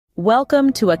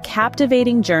Welcome to a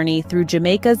captivating journey through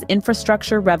Jamaica's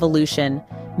infrastructure revolution,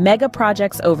 Mega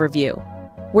Projects Overview.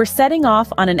 We're setting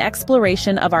off on an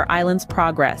exploration of our island's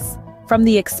progress, from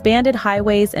the expanded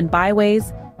highways and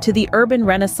byways to the urban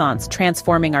renaissance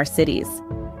transforming our cities.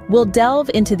 We'll delve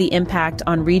into the impact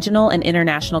on regional and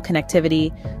international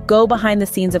connectivity, go behind the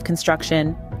scenes of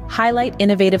construction, highlight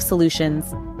innovative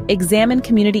solutions, examine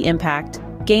community impact,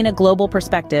 gain a global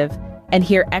perspective, and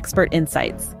hear expert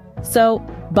insights. So,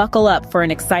 buckle up for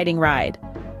an exciting ride.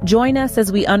 Join us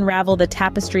as we unravel the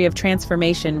tapestry of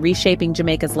transformation reshaping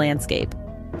Jamaica's landscape.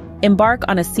 Embark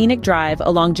on a scenic drive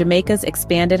along Jamaica's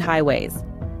expanded highways.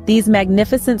 These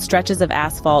magnificent stretches of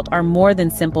asphalt are more than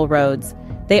simple roads.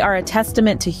 They are a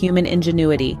testament to human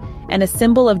ingenuity and a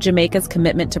symbol of Jamaica's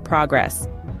commitment to progress.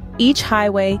 Each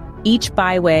highway, each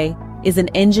byway, is an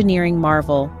engineering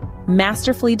marvel,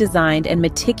 masterfully designed and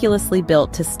meticulously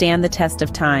built to stand the test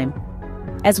of time.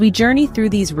 As we journey through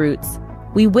these routes,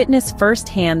 we witness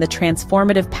firsthand the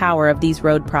transformative power of these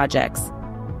road projects.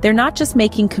 They're not just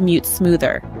making commutes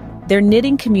smoother, they're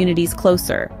knitting communities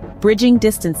closer, bridging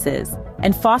distances,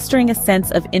 and fostering a sense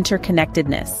of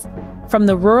interconnectedness. From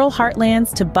the rural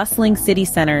heartlands to bustling city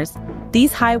centers,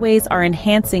 these highways are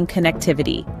enhancing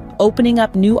connectivity, opening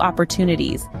up new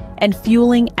opportunities, and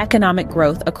fueling economic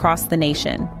growth across the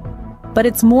nation. But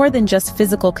it's more than just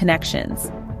physical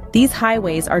connections. These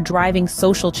highways are driving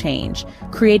social change,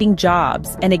 creating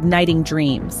jobs, and igniting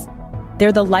dreams.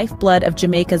 They're the lifeblood of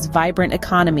Jamaica's vibrant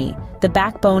economy, the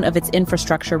backbone of its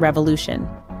infrastructure revolution.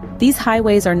 These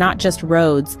highways are not just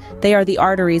roads, they are the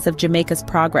arteries of Jamaica's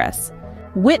progress.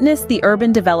 Witness the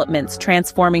urban developments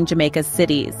transforming Jamaica's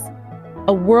cities.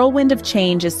 A whirlwind of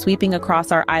change is sweeping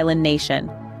across our island nation,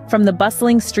 from the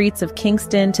bustling streets of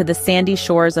Kingston to the sandy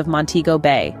shores of Montego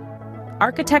Bay.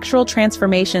 Architectural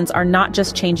transformations are not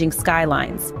just changing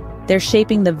skylines, they're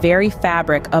shaping the very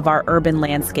fabric of our urban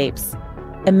landscapes.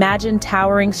 Imagine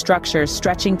towering structures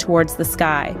stretching towards the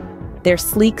sky, their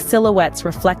sleek silhouettes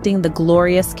reflecting the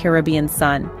glorious Caribbean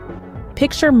sun.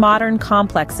 Picture modern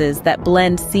complexes that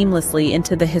blend seamlessly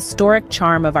into the historic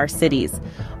charm of our cities,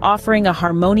 offering a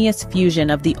harmonious fusion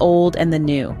of the old and the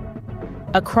new.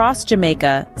 Across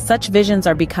Jamaica, such visions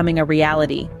are becoming a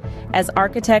reality, as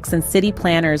architects and city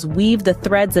planners weave the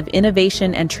threads of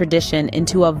innovation and tradition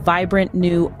into a vibrant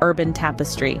new urban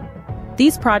tapestry.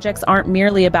 These projects aren't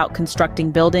merely about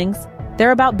constructing buildings,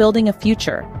 they're about building a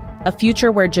future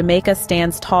where Jamaica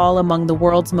stands tall among the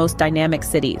world's most dynamic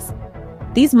cities.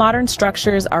 These modern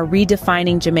structures are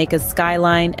redefining Jamaica's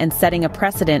skyline and setting a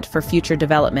precedent for future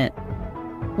development.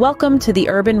 Welcome to the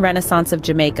urban renaissance of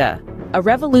Jamaica, a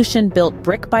revolution built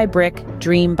brick by brick,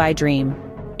 dream by dream.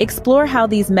 Explore how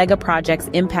these mega projects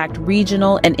impact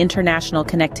regional and international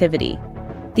connectivity.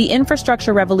 The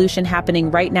infrastructure revolution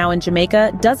happening right now in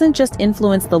Jamaica doesn't just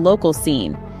influence the local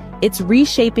scene, it's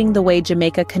reshaping the way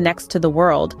Jamaica connects to the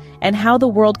world and how the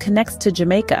world connects to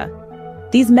Jamaica.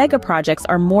 These mega projects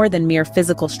are more than mere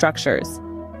physical structures.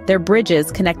 They're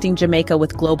bridges connecting Jamaica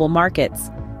with global markets,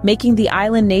 making the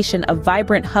island nation a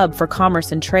vibrant hub for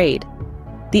commerce and trade.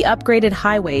 The upgraded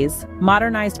highways,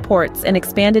 modernized ports, and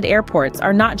expanded airports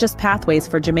are not just pathways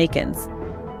for Jamaicans.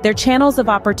 They're channels of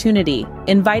opportunity,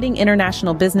 inviting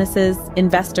international businesses,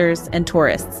 investors, and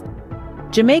tourists.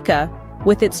 Jamaica,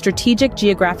 with its strategic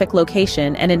geographic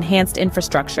location and enhanced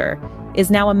infrastructure,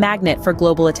 is now a magnet for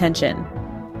global attention.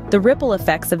 The ripple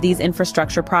effects of these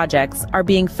infrastructure projects are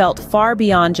being felt far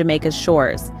beyond Jamaica's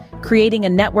shores, creating a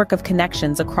network of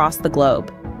connections across the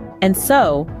globe. And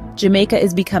so, Jamaica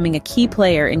is becoming a key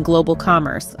player in global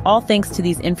commerce, all thanks to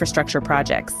these infrastructure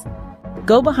projects.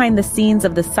 Go behind the scenes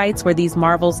of the sites where these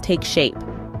marvels take shape.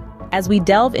 As we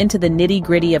delve into the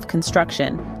nitty-gritty of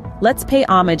construction, let's pay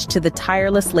homage to the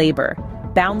tireless labor,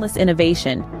 boundless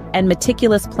innovation, and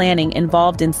meticulous planning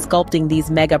involved in sculpting these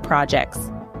mega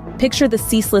projects. Picture the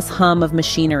ceaseless hum of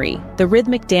machinery, the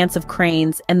rhythmic dance of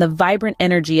cranes, and the vibrant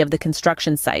energy of the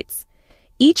construction sites.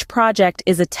 Each project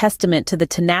is a testament to the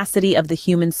tenacity of the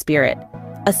human spirit,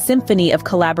 a symphony of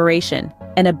collaboration,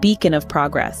 and a beacon of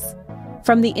progress.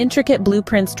 From the intricate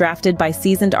blueprints drafted by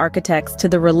seasoned architects to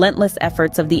the relentless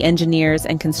efforts of the engineers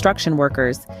and construction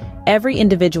workers, every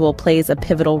individual plays a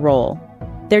pivotal role.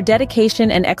 Their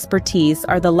dedication and expertise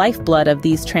are the lifeblood of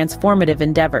these transformative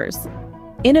endeavors.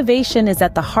 Innovation is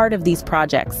at the heart of these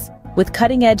projects, with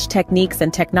cutting-edge techniques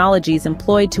and technologies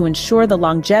employed to ensure the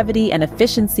longevity and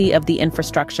efficiency of the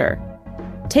infrastructure.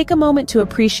 Take a moment to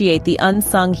appreciate the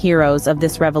unsung heroes of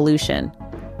this revolution.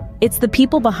 It's the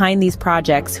people behind these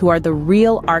projects who are the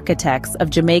real architects of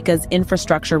Jamaica's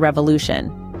infrastructure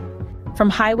revolution. From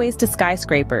highways to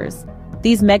skyscrapers,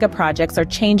 these mega projects are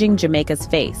changing Jamaica's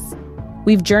face.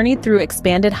 We've journeyed through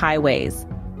expanded highways,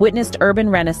 witnessed urban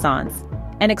renaissance,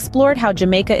 and explored how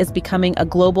Jamaica is becoming a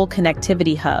global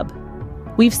connectivity hub.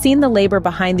 We've seen the labor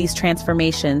behind these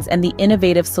transformations and the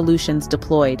innovative solutions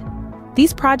deployed.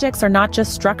 These projects are not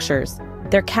just structures,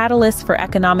 they're catalysts for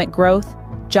economic growth,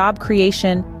 job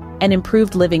creation, and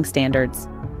improved living standards.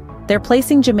 They're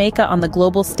placing Jamaica on the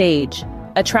global stage,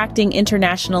 attracting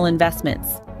international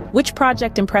investments. Which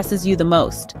project impresses you the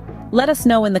most? Let us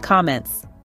know in the comments.